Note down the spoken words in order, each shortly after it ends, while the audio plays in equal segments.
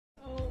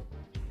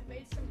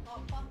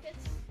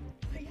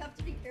have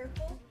to be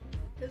careful,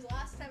 because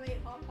last time I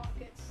ate Hot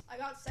Pockets, I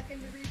got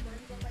second-degree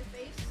burns on my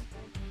face,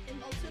 and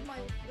melted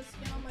the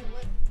skin on my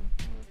lip,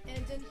 and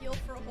it didn't heal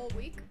for a whole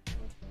week.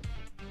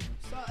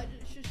 So I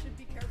just should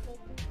be careful.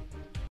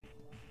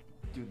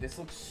 Dude, this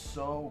looks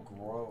so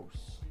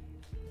gross.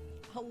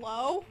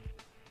 Hello?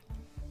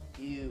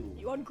 Ew.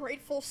 You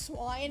ungrateful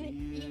swine.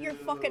 Ew. Eat your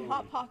fucking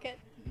Hot Pocket.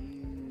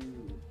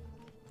 Ew.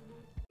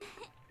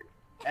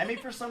 Emmy,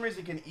 for some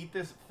reason, can eat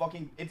this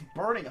fucking... It's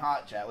burning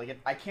hot, chat. Like,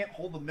 I can't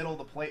hold the middle of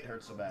the plate. It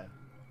hurts so bad.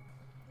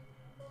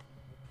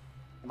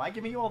 Am I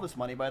giving you all this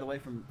money, by the way,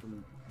 from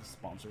the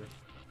sponsor?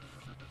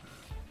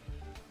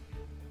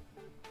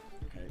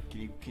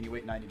 Okay, can you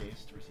wait 90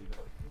 days to receive it?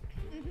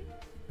 Mm-hmm.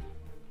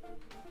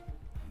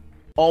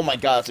 Oh my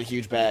god, it's a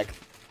huge bag.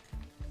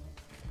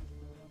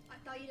 I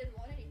thought you didn't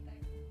want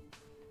anything.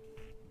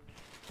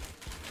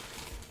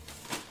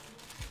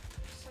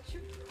 Such a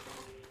girl.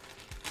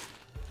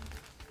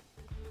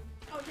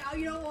 Oh, now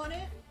you don't want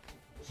it?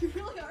 You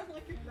really are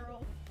like a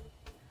girl.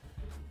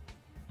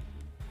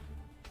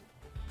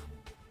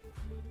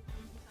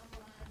 Come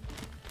on.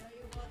 I know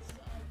you want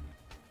some.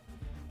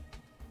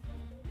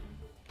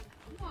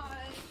 Come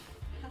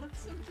on. Have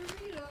some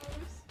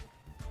Doritos.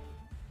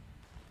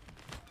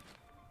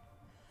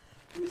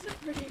 Who's a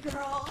pretty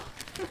girl?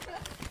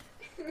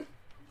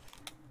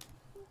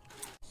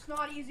 It's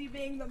not easy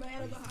being the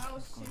man of the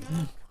house, you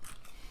know?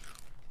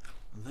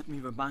 Let me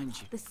remind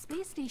you. The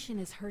space station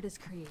is Herta's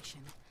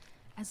creation.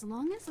 As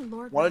long as the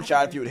Lord... What a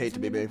chat if you would hate to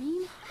be, babe.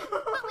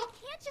 But we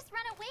can't just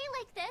run away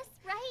like this,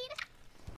 right?